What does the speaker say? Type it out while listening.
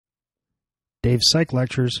Dave's Psych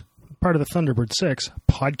Lectures, part of the Thunderbird 6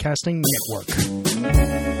 podcasting network.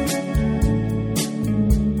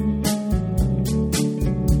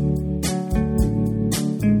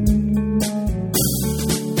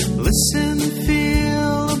 Listen,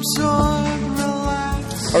 feel, absorb,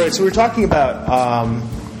 relax. All right, so we're talking about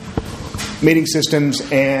mating systems,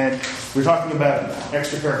 and we're talking about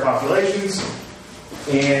extra-pair copulations,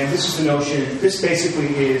 and this is the notion. This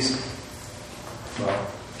basically is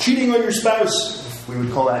cheating on your spouse. We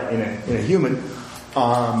would call that in a human.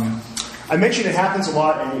 I mentioned it happens a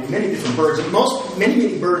lot in many different birds.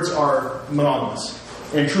 Many birds are monogamous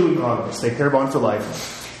and truly monogamous. They pair bond for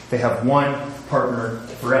life. They have one partner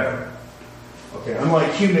forever. Okay,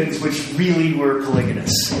 unlike humans, which really were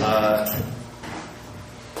polygynous.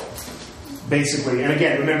 Basically, and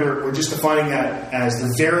again, remember, we're just defining that as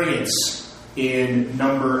the variance in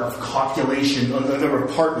number of copulation, the number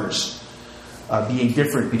of partners being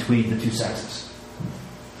different between the two sexes.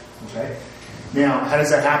 Okay? Now, how does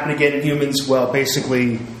that happen again in humans? Well,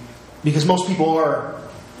 basically, because most people are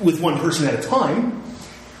with one person at a time,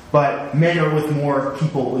 but men are with more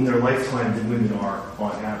people in their lifetime than women are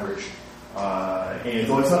on average. And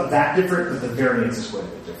though it's not that different, but the variance is quite a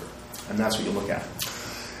bit different. And that's what you look at.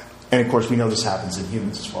 And of course, we know this happens in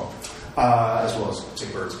humans as well as, say,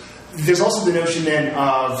 birds. There's also the notion then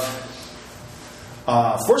of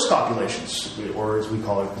forced copulations, or as we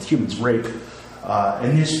call it with humans, rape.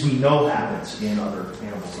 And this we know happens in other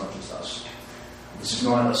animals, not just us. This is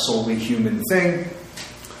not a solely human thing.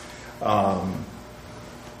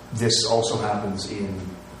 This also happens in,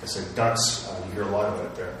 like I said, ducks. You hear a lot of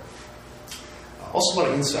it there. Also a lot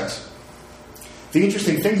of insects. The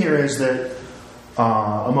interesting thing here is that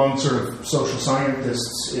among sort of social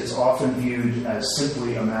scientists, it's often viewed as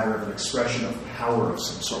simply a matter of an expression of power of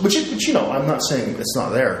some sort. Which you know, I'm not saying it's not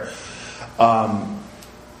there. The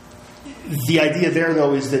idea there,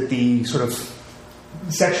 though, is that the sort of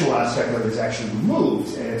sexual aspect of it is actually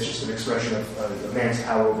removed, and it's just an expression of a man's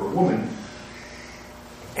power over a woman.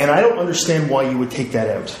 And I don't understand why you would take that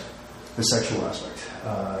out, the sexual aspect.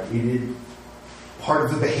 Part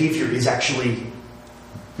of the behavior is actually,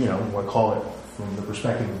 you know, what I call it from the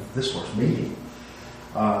perspective of this course, mating.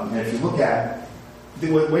 And if you look at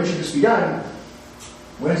when should this be done,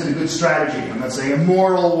 when is it a good strategy? I'm not saying a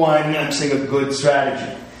moral one, I'm saying a good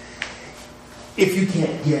strategy. If you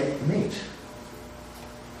can't get a mate,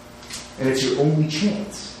 and it's your only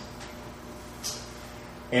chance.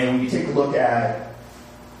 And when you take a look at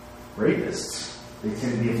rapists, they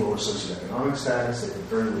tend to be of lower socioeconomic status, they have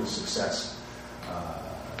very little success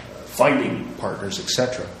finding partners,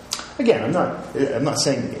 etc. Again, I'm not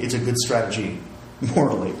saying it's a good strategy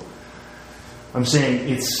morally. I'm saying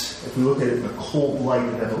if we look at it in the cold light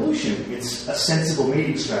of evolution, it's a sensible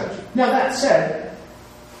mating strategy. Now that said,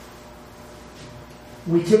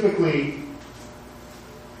 we typically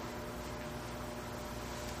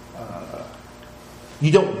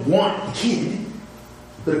you don't want a kid,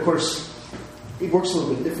 but of course it works a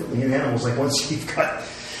little bit differently in animals. Like once you've got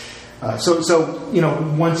so you know,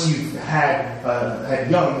 once you've had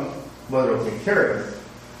young, mother will take care of it.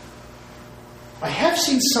 I have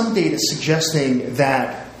seen some data suggesting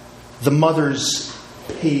that the mothers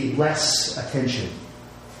pay less attention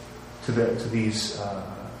to these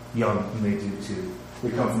young than they do to they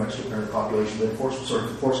come from extra-parent population than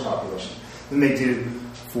forced population than they do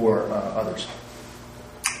for others.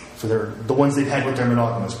 For the ones they've had with their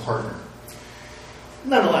monogamous partner.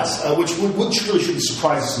 Nonetheless, which really shouldn't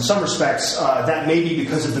surprise us in some respects, that may be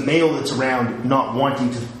because of the male that's around not wanting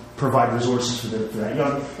to provide resources for that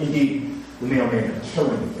young. Indeed, the male may end up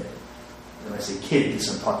killing the kid. When I say kid, because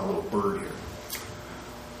I'm talking a little bird here.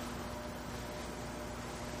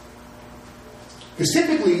 Because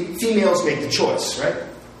typically, females make the choice, right?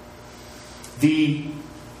 The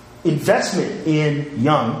investment in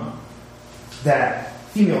young that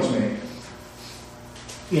females make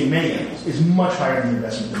in many animals is much higher than the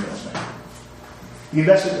investment that males make. The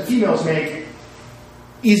investment that females make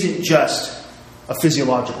isn't just a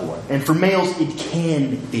physiological one. And for males, it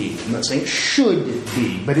can be. I'm not saying it should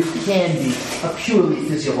be, but it can be a purely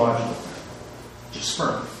physiological thing. Just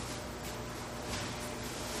sperm.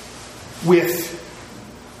 With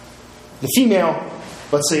the female,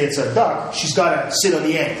 let's say it's a duck, she's got to sit on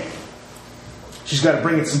the egg. She's got to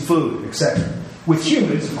bring it some food, etc. With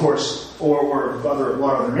humans, of course, or a lot of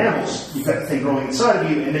other mammals, you've got the thing growing inside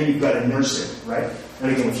of you, and then you've got to nurse it, right?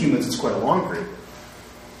 And again, with humans, it's quite a long period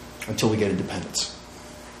until we get independence.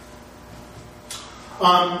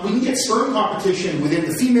 We can get sperm competition within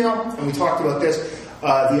the female, and we talked about this, the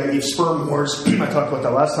idea of sperm wars. I talked about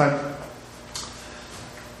that last time.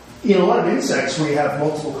 In a lot of insects where you have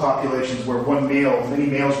multiple copulations where many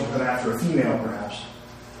males will come after a female perhaps,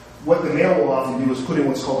 what the male will often do is put in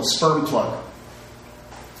what's called a sperm plug.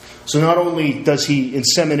 So not only does he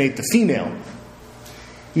inseminate the female,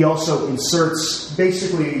 he also inserts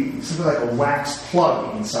basically something like a wax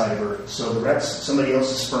plug inside of her so somebody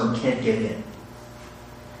else's sperm can't get in.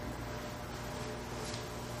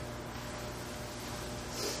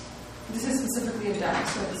 This is specifically in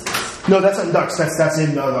ducks, so this is... No, that's not ducks. That's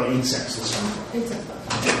in insects. The sperm plug. Insects. The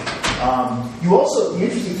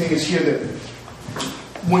interesting thing is here that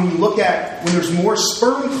when there's more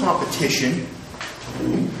sperm competition,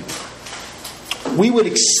 we would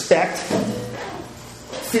expect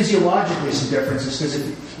physiologically some differences, because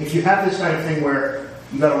if you have this kind of thing where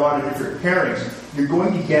you've got a lot of different pairings, you're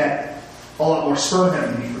going to get a lot more sperm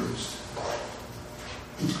having to be produced.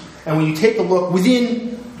 And when you take a look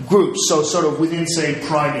within groups, so sort of within, say,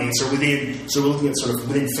 primates, or we're looking at sort of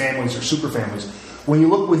within families or superfamilies, when you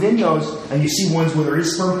look within those and you see ones where there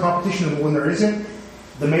is sperm competition and when there isn't,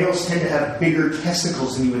 the males tend to have bigger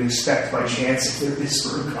testicles than you would expect by chance if there is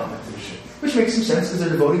sperm competition. Which makes some sense because they're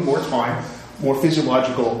devoting more time, more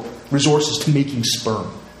physiological resources to making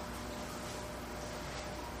sperm.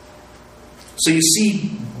 So you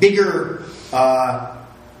see bigger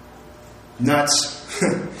nuts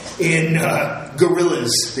in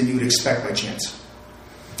gorillas than you would expect by chance.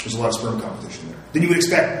 There's a lot of sperm competition there. Than you would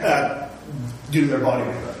expect due to their body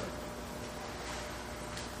weight.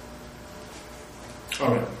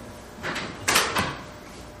 All right.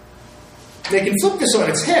 They can flip this on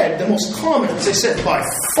its head. The most common, as I said, by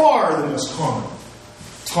far the most common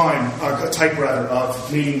type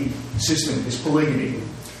of mating system is polygamy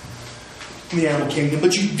in the animal kingdom.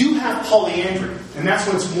 But you do have polyandry, and that's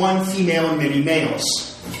when it's one female and many males.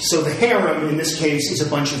 So the harem, in this case, is a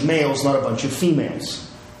bunch of males, not a bunch of females.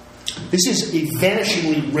 This is a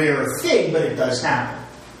vanishingly rare thing, but it does happen.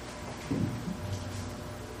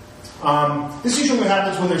 This usually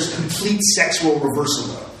happens when there's complete sexual reversal,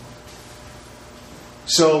 though.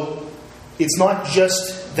 So it's not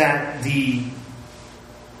just that the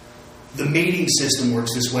mating system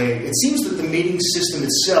works this way. It seems that the mating system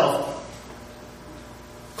itself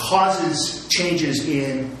causes changes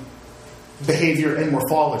in behavior and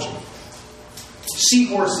morphology.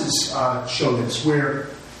 Seahorses show this,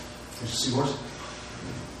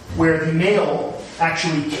 where the male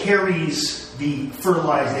actually carries the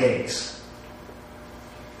fertilized eggs.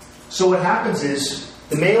 So what happens is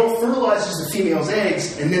the male fertilizes the female's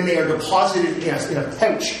eggs, and then they are deposited in a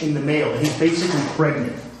pouch in the male, and he's basically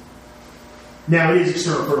pregnant. Now it is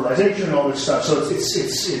external fertilization and all this stuff, so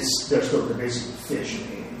they're basically fish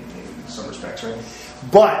in some respects, right?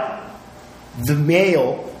 But the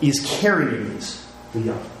male is carrying the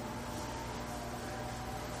young.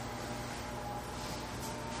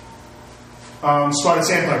 Spotted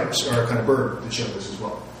sandpipers are a kind of bird that show this as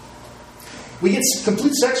well. We get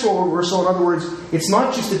complete sexual reversal. In other words, it's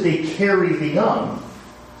not just that they carry the young.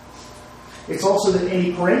 It's also that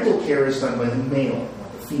any parental care is done by the male,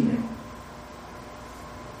 not the female.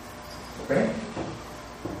 Okay?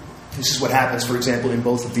 This is what happens, for example, in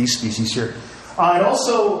both of these species here. It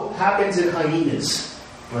also happens in hyenas,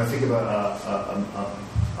 when I think about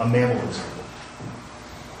a mammal example.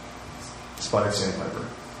 Spotted sandpiper.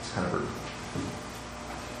 It's kind of bird.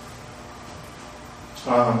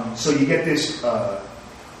 So you get this.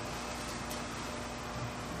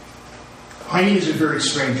 Hyenas are very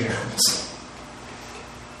strange animals.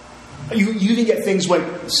 You even get things like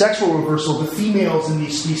sexual reversal. The females in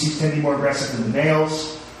these species tend to be more aggressive than the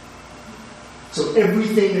males. So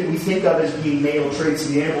everything that we think of as being male traits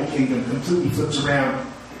in the animal kingdom completely flips around.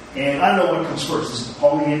 And I don't know what comes first. Is it the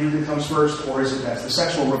polyandry that comes first, or is it that's the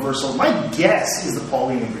sexual reversal? My guess is the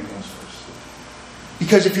polyandry comes first.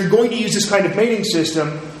 Because if you're going to use this kind of mating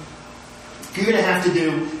system, you're going to have to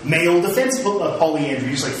do male defense polyandry,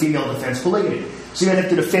 just like female defense polygamy. So you're going to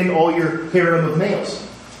have to defend all your harem of males.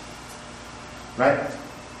 Right?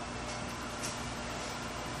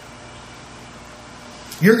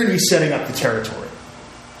 You're going to be setting up the territory.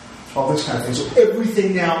 All this kind of thing. So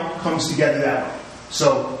everything now comes together that way.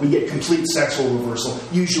 So we get complete sexual reversal.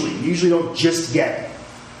 Usually. You usually don't just get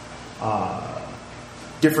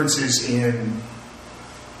differences in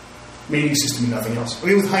mating system and nothing else. I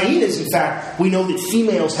mean, with hyenas, in fact, we know that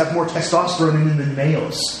females have more testosterone in them than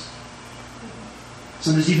males.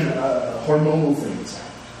 So there's even a hormonal thing that's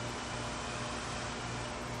happening.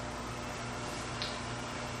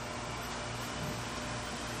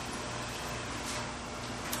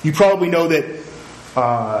 You probably know that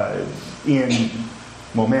in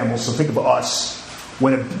mammals. So think of us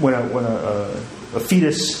when a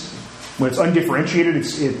fetus When it's undifferentiated,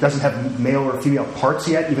 it doesn't have male or female parts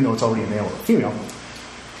yet, even though it's already a male or a female.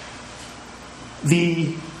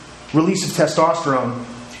 The release of testosterone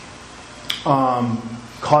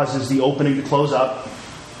causes the opening to close up,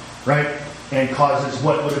 right? And causes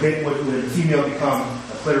what would a female become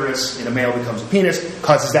a clitoris and a male becomes a penis,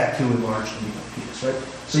 causes that to enlarge and become a penis, right?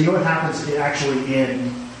 So you know what happens actually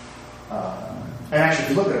and actually if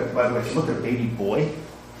you look at it, by the way, if you look at a baby boy,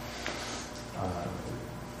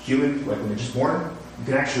 human, like when they're just born, you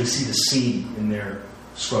can actually see the seam in their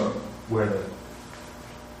scrotum where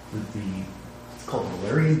the it's called the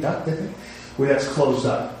Mullerian duct, I think, where that's closed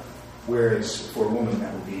up. Whereas for a woman,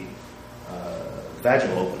 that would be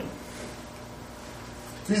vaginal opening.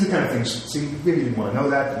 These are the kind of things. See, maybe you didn't want to know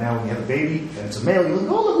that, but now when you have a baby and it's a male, you look,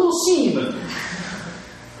 oh, look, a little seam,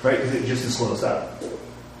 right? Because it just is closed up.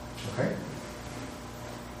 Okay.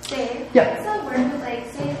 Dave, Yeah. how does that work with,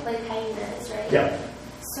 like, say, like hyenas, right? Yeah.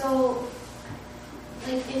 So,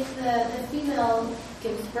 like, if the female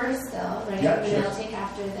gives birth still, right? Yeah, the sure. male take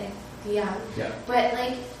after the young. Yeah. But,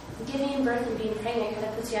 like, giving birth and being pregnant kind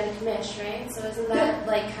of puts you out of commission, right? So isn't that,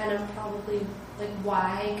 like, kind of probably, like,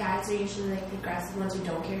 why guys are usually, like, the aggressive ones who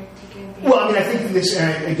don't take care of babies? Well, I mean, I think this,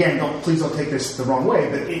 and again, please don't take this the wrong way,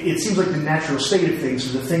 but it seems like the natural state of things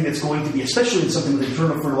is the thing that's going to be, especially in something with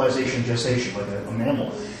internal fertilization and gestation, like a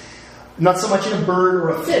mammal. Not so much in a bird or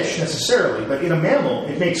a fish necessarily, but in a mammal,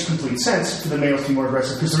 it makes complete sense for the males to be more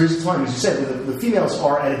aggressive because there is a time, as you said, where the females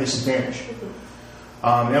are at a disadvantage.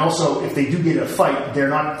 And also, if they do get in a fight, they're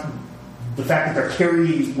not. The fact that they're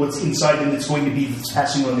carrying what's inside them that's going to be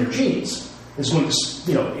passing on their genes is going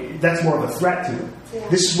to, that's more of a threat to them. Yeah.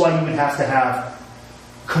 This is why you would have to have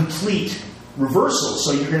complete reversal.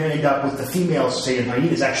 So you're going to end up with the females, say in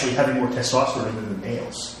hyenas, actually having more testosterone than the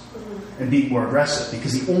males and being more aggressive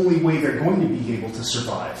because the only way they're going to be able to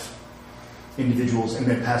survive individuals and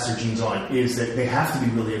then pass their genes on is that they have to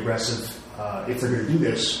be really aggressive if they're going to do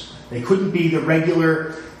this. They couldn't be the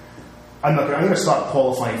regular. I'm going to stop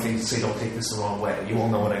qualifying things and say don't take this the wrong way. You all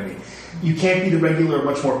know what I mean. You can't be the regular,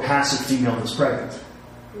 much more passive female that's pregnant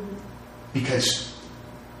because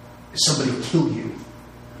somebody will kill you.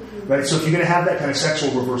 Right? So if you're going to have that kind of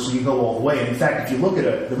sexual reversal, you go all the way. And in fact, if you look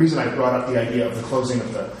at the reason I brought up the idea of the closing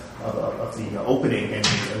of the opening and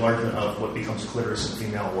the enlargement of what becomes a clitoris in a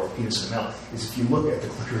female or a penis in a male is if you look at the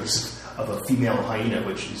clitoris of a female hyena,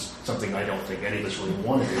 which is something I don't think any of us really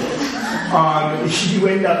want to do, you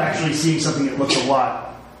end up actually seeing something that looks a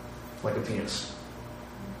lot like a penis.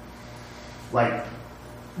 Like,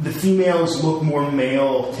 the females look more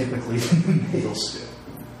male typically than the males do.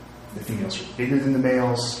 The females are bigger than the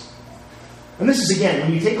males. And this is, again,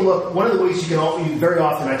 when you take a look, one of the ways you very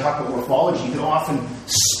often, I talk about morphology, you can often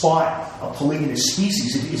spot a polygynous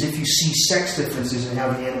species is if you see sex differences in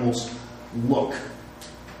how the animals look.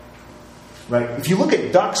 Right? If you look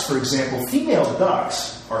at ducks, for example, female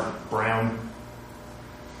ducks are brown.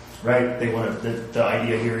 Right? The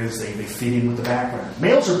idea here is they fit in with the background.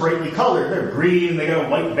 Males are brightly colored. They're green. They got a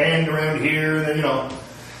white band around here. And then,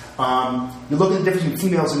 you look at the difference between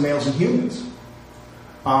females and males and humans.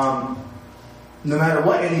 No matter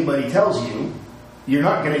what anybody tells you, you're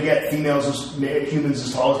not going to get humans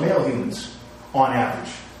as tall as male humans on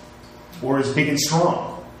average, or as big and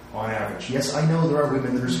strong on average. Yes, I know there are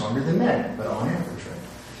women that are stronger than men, but on average, right?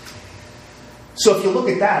 So if you look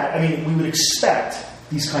at that, I mean, we would expect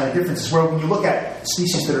these kind of differences. Where when you look at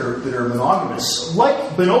species that are monogamous, like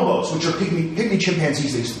bonobos, which are pygmy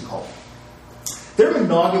chimpanzees, they used to be called. They're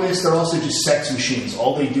monogamous. They're also just sex machines.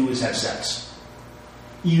 All they do is have sex.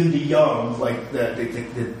 Even the young, like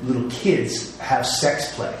the little kids, have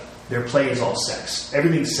sex play. Their play is all sex.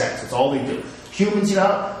 Everything's sex. That's all they do. Humans,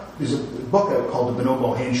 there's a book out called The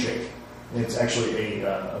Bonobo Handshake. And it's actually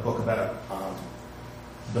a book about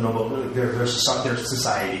bonobo, their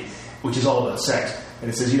society, which is all about sex. And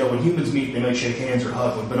it says, when humans meet, they might shake hands or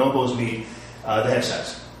hug. When bonobos meet, they have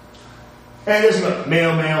sex. And it doesn't matter.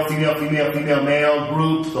 Male, male, female, female, female, male,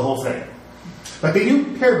 group, the whole thing. But they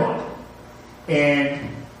do pair bond. And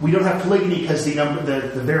we don't have polygamy because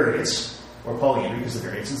the variance, or polyandry, because the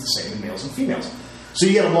variance is the same in males and females. So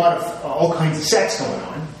you get a lot of all kinds of sex going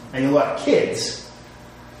on, and a lot of kids,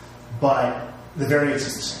 but the variance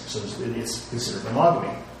is the same. So it's considered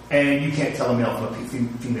monogamy. And you can't tell a male from a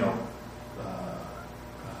female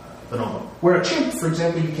bonobo. Where a chimp, for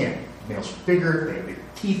example, you can. Males are bigger, they have bigger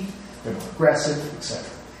teeth, they're more aggressive, etc.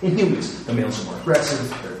 In humans, the males are more aggressive,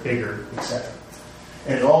 they're bigger, etc.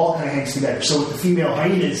 And it all kind of hangs together. So with the female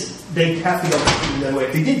hyenas, they have to go the other way.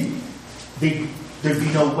 If they didn't, there'd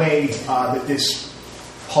be no way that this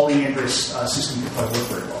polyandrous system could probably work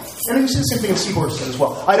very well. And you see the same thing with seahorses as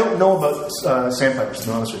well. I don't know about sandpipers, to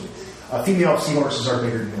be honest with you. Female seahorses are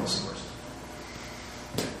bigger than male seahorses.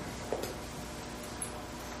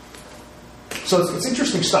 So it's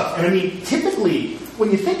interesting stuff. And I mean, typically,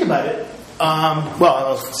 when you think about it, well,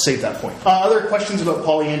 I'll save that point. Other questions about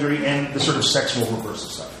polyandry and the sort of sexual reversal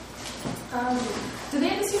stuff? Do they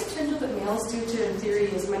have the same potential that males do to, in theory,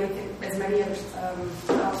 as many other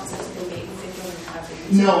opposites can mate if they don't have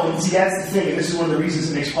babies? No, and see, that's the thing, and this is one of the reasons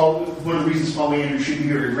it makes one of the reasons polyandry should be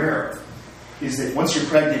very rare, is that once you're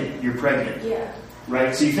pregnant, you're pregnant. Yeah.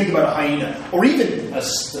 Right? So you think about a hyena, or even a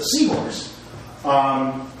seahorse,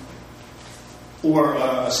 or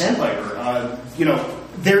a sandpiper.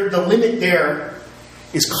 The limit there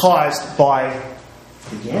is caused by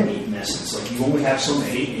the gamete, in essence. Like, you only have so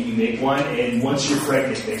many, and you make one, and once you're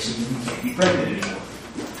pregnant, basically, you can't be pregnant anymore.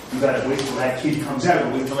 You got to wait till that kid comes out, or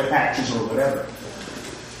wait till it hatches, or whatever.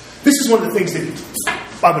 This is one of the things that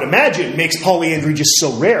I would imagine makes polyandry just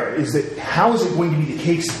so rare, is that how is it going to be the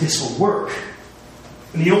case that this will work?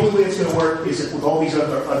 And the only way it's going to work is with all these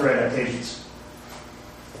other adaptations.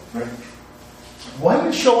 Right? Why did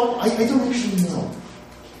it show up? I don't actually know.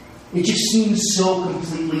 It just seems so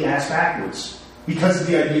completely ass backwards. Because of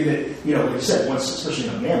the idea that, like I said, especially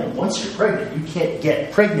in a mammal, once you're pregnant, you can't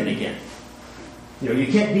get pregnant again. You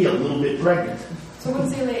can't be a little bit pregnant. So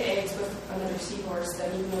once they lay eggs with another seahorse,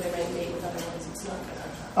 then even though they might mate with other ones, it's not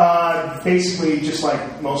going to... Basically, just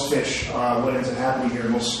like most fish, what ends up happening here,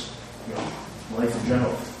 most life in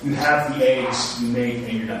general, you have the eggs, you mate,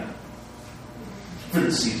 and you're done. For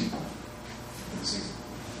the season.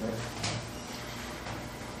 Right?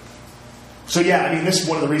 So yeah, I mean, this is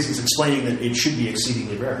one of the reasons explaining that it should be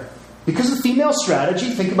exceedingly rare. Because the female strategy,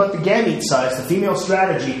 think about the gamete size, the female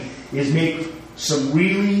strategy is make some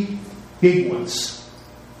really big ones.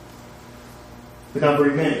 But not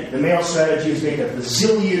very many. The male strategy is make a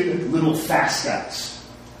bazillion little fast guys.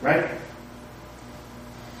 Right?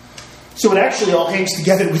 So it actually all hangs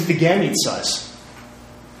together with the gamete size.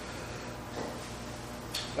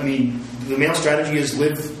 I mean, the male strategy is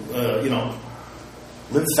live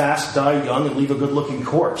fast, die young, and leave a good-looking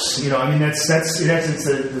corpse. That's in essence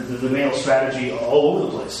the male strategy all over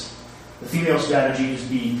the place. The female strategy is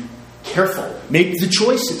be careful, make the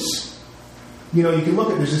choices. You can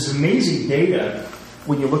look at, there's this amazing data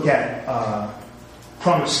when you look at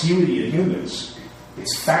promiscuity in humans.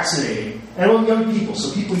 It's fascinating. And among young people,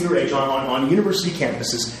 so people your age, on university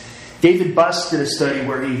campuses. David Buss did a study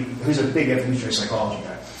who's a big evolutionary psychology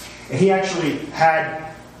guy. And he actually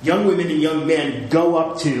had young women and young men go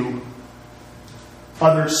up to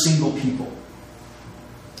other single people.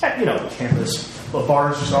 At, campus,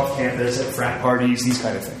 bars just off campus, at frat parties, these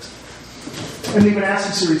kind of things. And they would ask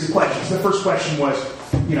a series of questions. The first question was,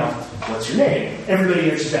 what's your name? Everybody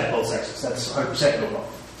answers that, both sexes. That's 100% no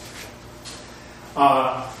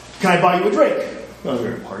problem. Can I buy you a drink? Well,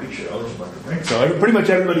 we're at a party, sure, I'll let you buy you a drink. So pretty much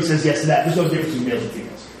everybody says yes to that. There's no difference between males and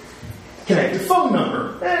females. Can I have your phone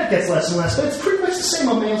number? It gets less and less, but it's pretty much the same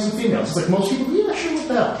on males and females. It's like most people, yeah, sure, what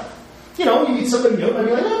the hell? You meet somebody new, and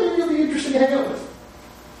you're like, maybe you'll be interesting to hang out with.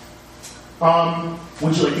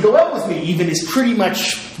 Would you like to go out with me? Even is pretty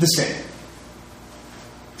much the same.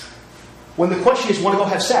 When the question is, want to go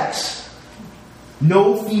have sex?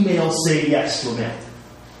 No females say yes to a man.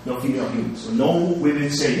 No female humans. So no women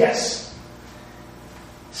say yes.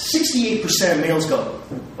 68% of males go,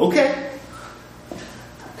 okay.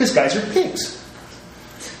 Because guys are pigs.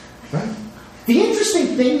 Right? The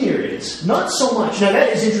interesting thing here is, not so much, now that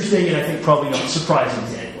is interesting and I think probably not surprising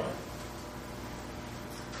to anyone.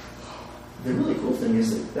 The really cool thing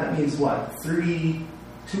is that means what? 32%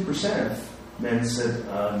 of men said,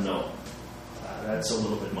 no. That's a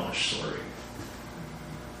little bit much, sorry.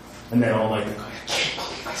 And then all like, I can't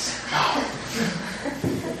believe I said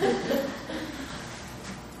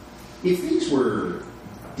no. If these were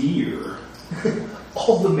deer,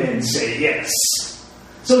 all the men say yes.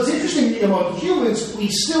 So it's interesting that among humans, we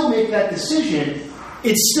still make that decision.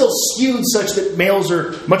 It's still skewed such that males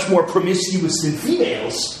are much more promiscuous than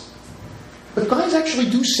females. But guys actually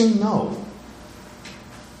do say no.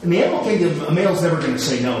 In the animal kingdom, a male's never going to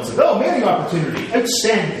say no. It's like, oh, mating opportunity,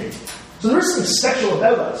 outstanding. So there is something special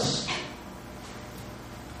about us.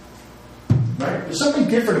 Right? There's something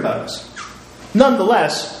different about us.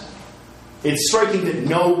 Nonetheless, it's striking that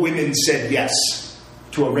no women said yes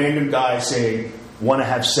to a random guy saying, want to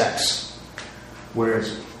have sex.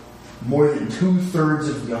 Whereas more than 2/3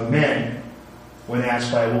 of young men, when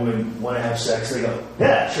asked by a woman, want to have sex, they go,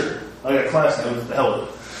 yeah, sure. I got a class now, what the hell with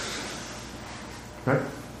it? Right?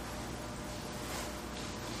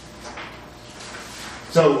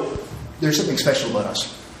 So, there's something special about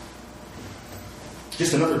us.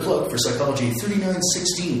 Just another plug for Psychology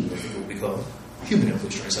 3916, I think it will be called. human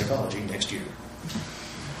evolutionary psychology next year.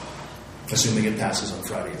 Assuming it passes on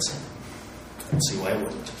Friday and Sunday. I don't see why it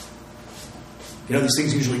wouldn't. You know how these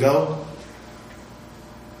things usually go?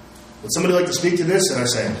 Would somebody like to speak to this? And I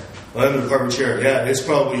say, well, I'm the department chair. Yeah, it's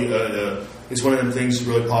probably, it's one of them things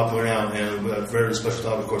really popular now, and I've read a special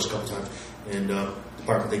topic course a couple times, and the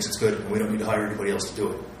department thinks it's good, and we don't need to hire anybody else to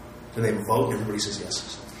do it. Then they vote, and everybody says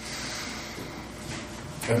yes.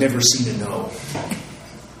 I've never seen a no.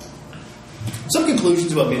 Some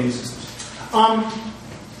conclusions about mating systems.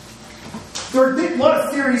 There are a lot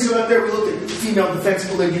of theories out there. We looked at female defense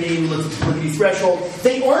polygamy, we looked at the polygamy threshold.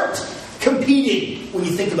 They aren't competing when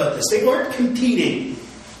you think about this. They aren't competing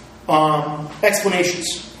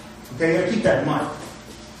explanations. Okay, you got to keep that in mind.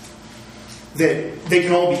 That they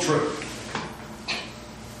can all be true.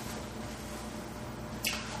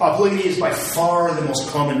 Polygamy is by far the most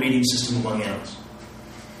common mating system among animals.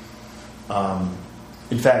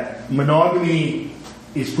 In fact, monogamy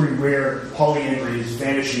is pretty rare. Polyandry is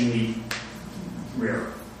vanishingly rare.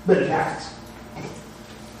 But it happens.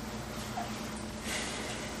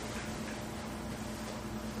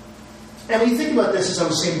 And when you think about this, as I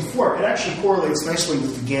was saying before, it actually correlates nicely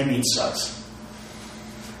with the gamete size.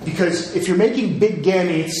 Because if you're making big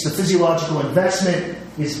gametes, the physiological investment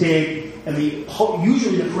is big, and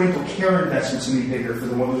usually the parental care investment's going to be bigger for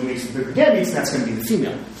the one who makes the bigger gametes, and that's going to be the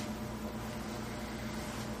female.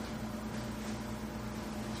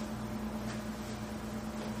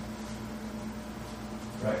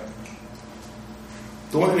 Right.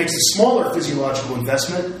 The one that makes the smaller physiological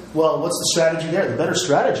investment, well, what's the strategy there? The better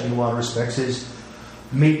strategy in a lot of respects is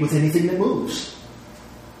mate with anything that moves.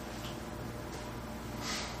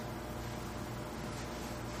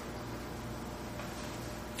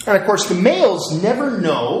 And of course, the males never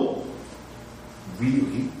know,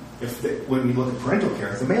 really, when we look at parental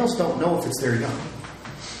care, the males don't know if it's their young.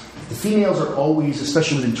 The females are always,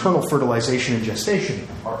 especially with internal fertilization and gestation,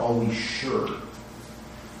 are always sure.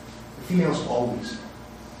 The females always.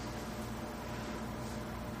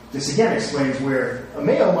 This again explains where a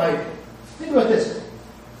male might, think about this.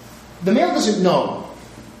 The male doesn't know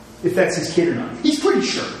if that's his kid or not. He's pretty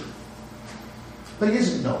sure. But he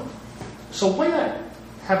doesn't know. So why not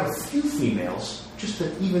have a few females, just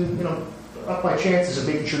to even, up my chances of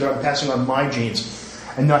making sure that I'm passing on my genes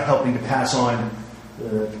and not helping to pass on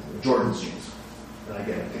Jordan's genes. And I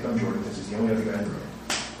pick on Jordan because he's the only other guy in the room.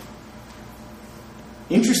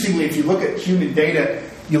 Interestingly, if you look at human data,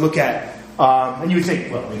 you look at, and you would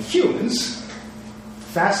think, well, in humans,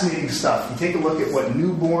 fascinating stuff. You take a look at what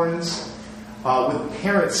newborns, what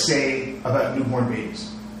parents say about newborn babies.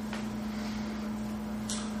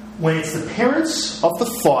 When it's the parents of the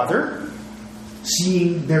father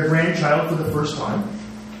seeing their grandchild for the first time,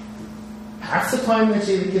 half the time they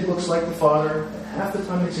say the kid looks like the father, and half the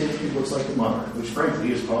time they say the kid looks like the mother, which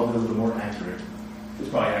frankly is probably a little more accurate. It's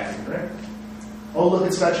probably accurate, right? Oh, look,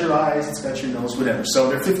 it's got your eyes, it's got your nose, whatever. So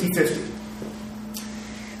they're 50-50.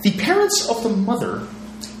 The parents of the mother,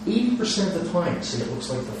 80% of the time, say it looks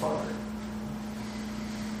like the father.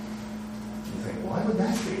 You think, why would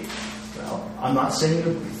that be? Well, I'm not saying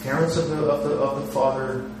the parents of the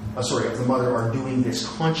mother are doing this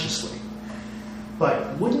consciously.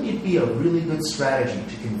 But wouldn't it be a really good strategy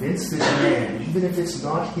to convince this man, even if it's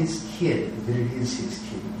not his kid, that it is his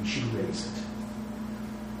kid and he should raise it?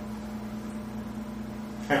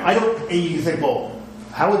 And you think, well,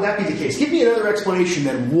 how would that be the case? Give me another explanation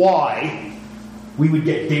then why we would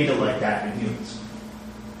get data like that in humans.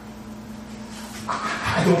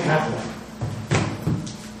 I don't have one.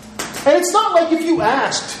 And it's not like if you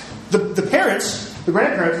asked the parents, the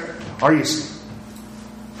grandparents, are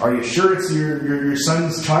you sure it's your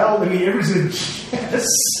son's child? I mean, everybody's going to yes.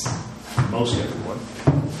 Most everyone.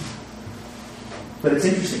 But it's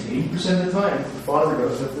interesting. 80% of the time, the father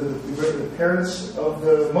goes, the parents of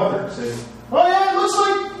the mother say, oh yeah, it looks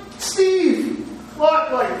like Steve. A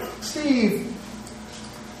lot like Steve.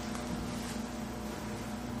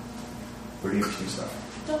 Pretty interesting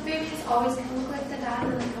stuff. Don't babies always kind of look like the dad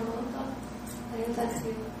when they come out, though? I think that's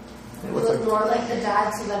good. They look more like the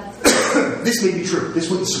dad, so that... This may be true. This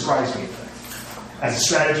wouldn't surprise me. As a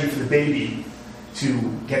strategy for the baby to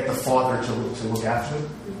get the father to look after him,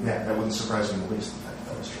 yeah, that wouldn't surprise me in the least.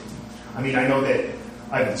 That was true. I mean, I know that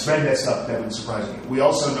I've read that stuff. That wouldn't surprise me. We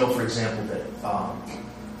also know, for example, that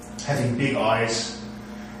having big eyes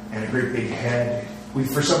and a great big head, we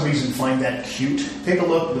for some reason find that cute. Take a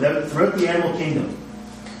look throughout the animal kingdom.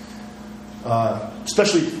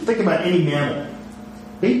 Especially think about any mammal.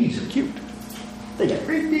 Babies are cute. They got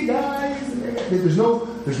great big eyes. And there's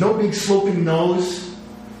no big sloping nose.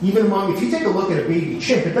 Even among, if you take a look at a baby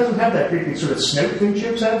chimp, it doesn't have that great big sort of snout thing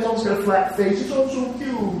chimps have. It's almost got a flat face. It's all so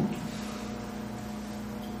cute.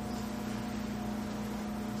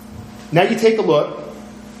 Now you take a look,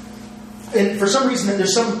 and for some reason,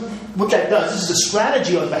 there's what that does, this is a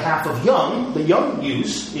strategy on behalf of the young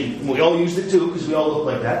use, and we all used it too, because we all look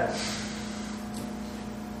like that,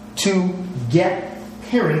 to get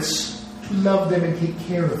parents to love them and take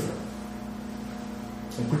care of them,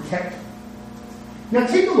 and protect them. Now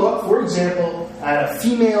take a look, for example, at a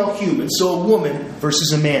female human, so a woman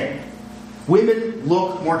versus a man. Women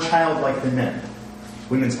look more childlike than men.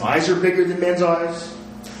 Women's eyes are bigger than men's eyes.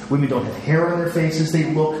 Women don't have hair on their faces.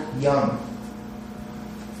 They look young.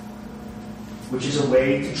 Which is a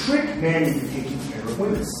way to trick men into taking care of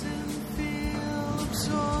women.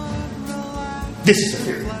 This is a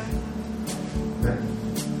theory. Right?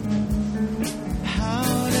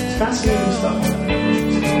 It's fascinating stuff.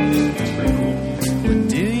 It's pretty cool. What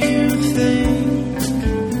do you think?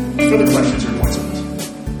 Further questions or points on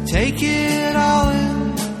this? Take it all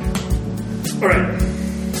in. All right.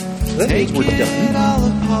 That Take means we're it done. all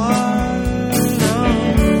apart.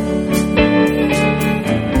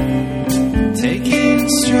 Take it in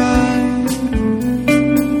stride.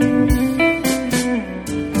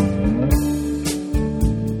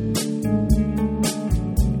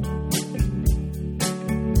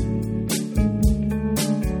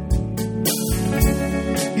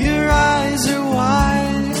 Your eyes are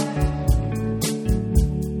wide,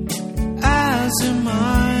 as are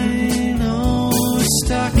mine. Oh, we're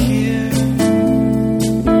stuck here.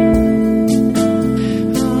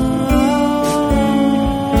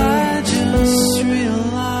 Oh, I just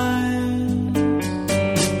realized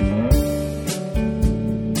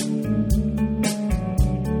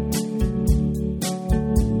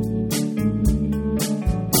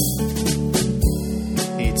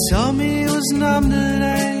he told me he was numb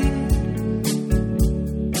today,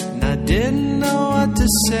 and I didn't know what to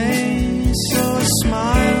say, so I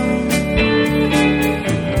smiled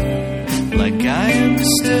like I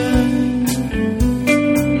understood.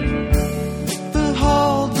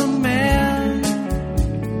 Behold, the man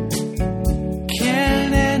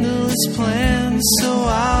can't handle his plan, so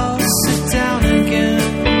I'll sit down again.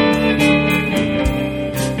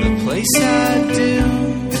 The place I do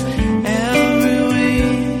every week.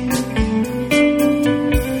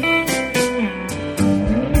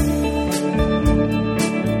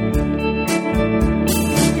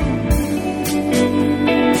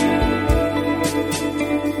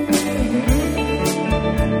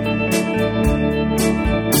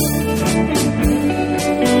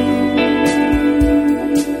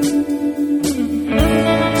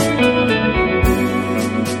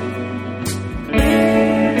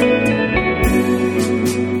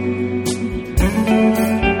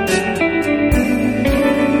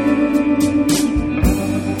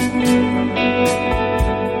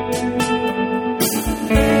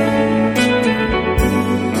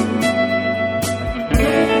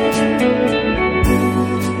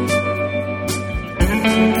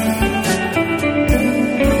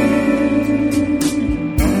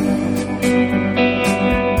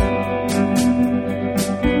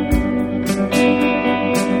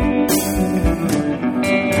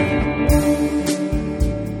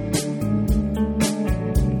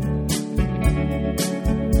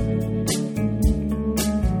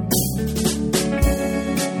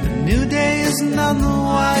 New day is none the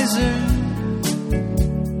wiser,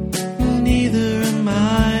 neither am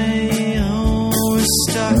I. Oh, we're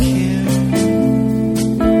stuck here.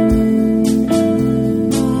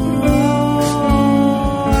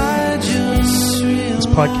 Oh, I just realized. This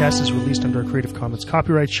podcast is released under a Creative Commons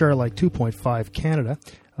copyright share Alike 2.5 Canada.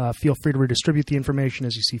 Feel free to redistribute the information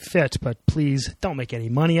as you see fit, but please don't make any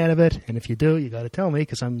money out of it. And if you do, you got to tell me,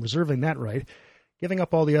 because I'm reserving that right. Giving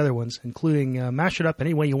up all the other ones, including mash it up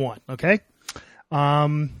any way you want, okay?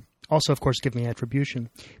 Also, of course, give me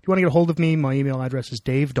attribution. If you want to get a hold of me, my email address is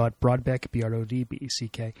dave.brodbeck,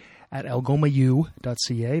 BRODBECK, at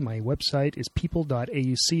algomau.ca. My website is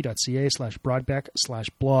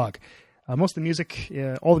people.auc.ca/Brodbeck/blog. Most of the music,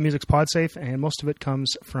 all the music's PodSafe, and most of it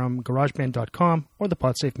comes from GarageBand.com or the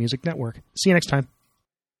PodSafe Music Network. See you next time.